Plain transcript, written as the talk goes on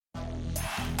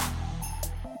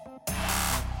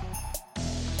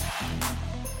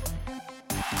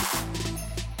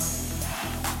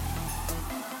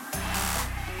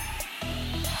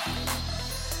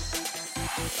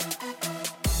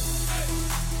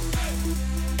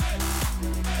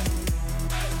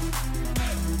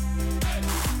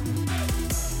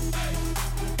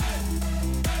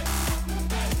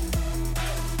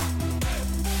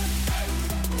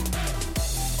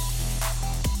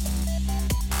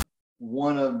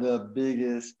one of the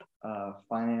biggest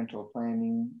financial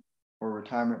planning or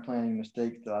retirement planning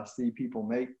mistakes that I see people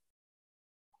make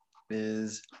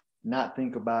is not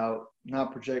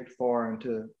project far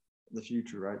into the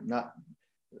future, right?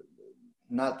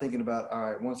 Not thinking about, all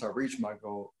right, once I reach my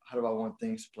goal, how do I want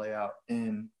things to play out?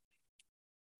 And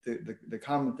the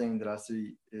common thing that I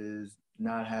see is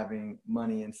not having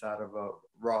money inside of a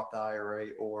Roth IRA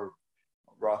or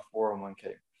Roth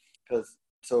 401k.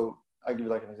 So I'll give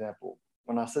you like an example.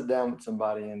 When I sit down with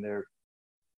somebody in their,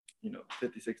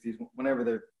 50s, 60s, whenever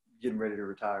they're getting ready to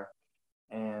retire,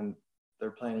 and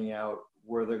they're planning out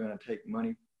where they're going to take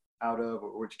money out of,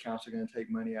 or which accounts they're going to take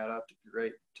money out of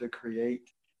to create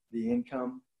the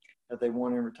income that they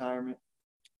want in retirement,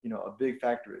 a big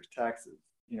factor is taxes.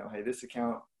 Hey, this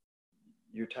account,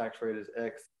 your tax rate is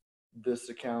X. This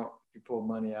account, if you pull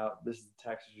money out, this is the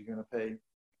taxes you're going to pay.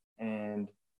 And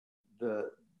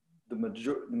the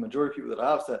majority of people that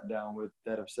I've sat down with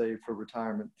that have saved for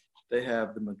retirement, they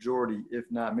have the majority, if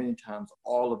not many times,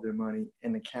 all of their money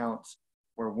in accounts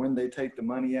where when they take the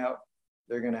money out,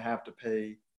 they're going to have to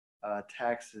pay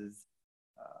taxes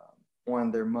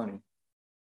on their money.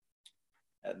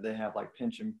 They have like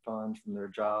pension funds from their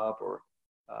job, or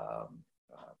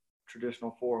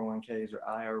traditional 401ks or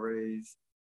IRAs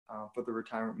for the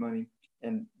retirement money.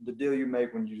 And the deal you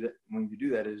make when you do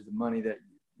that is the money that,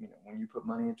 when you put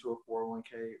money into a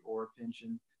 401k or a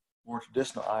pension or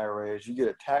traditional IRAs, you get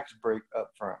a tax break up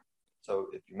front. So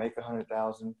if you make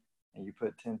 $100,000 and you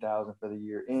put $10,000 for the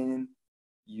year in,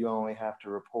 you only have to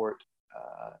report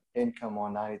income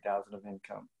on $90,000 of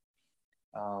income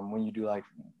when you do like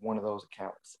one of those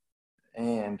accounts.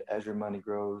 And as your money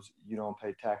grows, you don't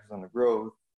pay taxes on the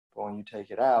growth, but when you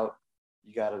take it out,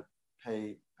 you got to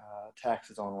pay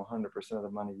taxes on 100% of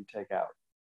the money you take out,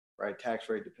 right? Tax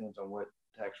rate depends on what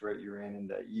tax rate you're in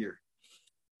that year.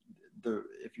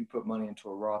 If you put money into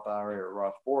a Roth IRA or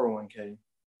Roth 401k,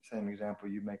 same example,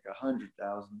 you make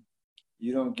 $100,000,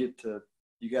 you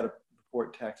got to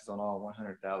report taxes on all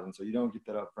 100,000. So you don't get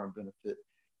that upfront benefit.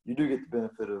 You do get the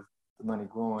benefit of the money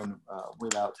growing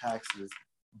without taxes,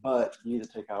 but you need to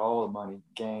take out all the money,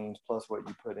 gains, plus what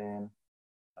you put in,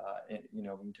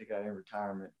 when you take it out in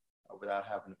retirement without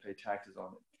having to pay taxes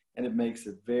on it. And it makes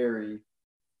it very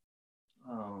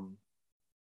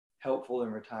helpful in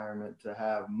retirement to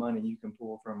have money you can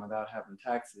pull from without having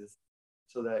taxes,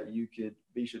 so that you could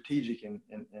be strategic in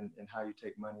how you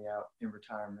take money out in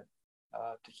retirement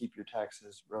to keep your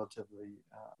taxes relatively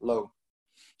low.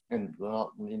 And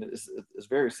it's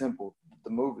very simple.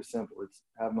 The move is simple. It's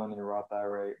have money in a Roth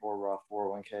IRA or Roth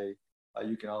 401k.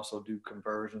 You can also do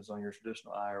conversions on your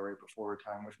traditional IRA before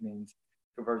retirement, which means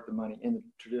convert the money in the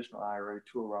traditional IRA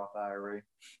to a Roth IRA.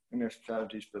 And there's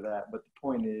strategies for that. But the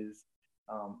point is,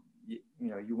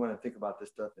 you want to think about this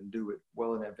stuff and do it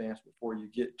well in advance before you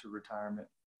get to retirement,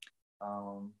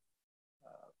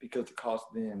 because the cost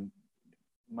then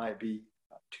might be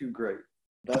too great.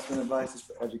 Investment advice is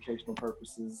for educational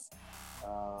purposes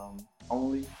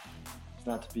only. It's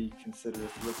not to be considered a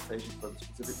solicitation for the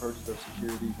specific purchase of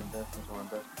securities, investments, or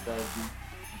investment strategy.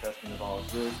 Investment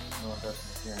involves risk. No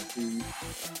investment is guaranteed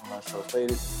unless so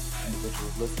stated.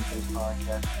 Individuals listening to this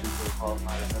podcast should be a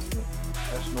qualified investment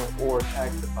professional or tax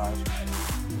advisor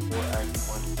before acting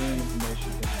on any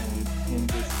information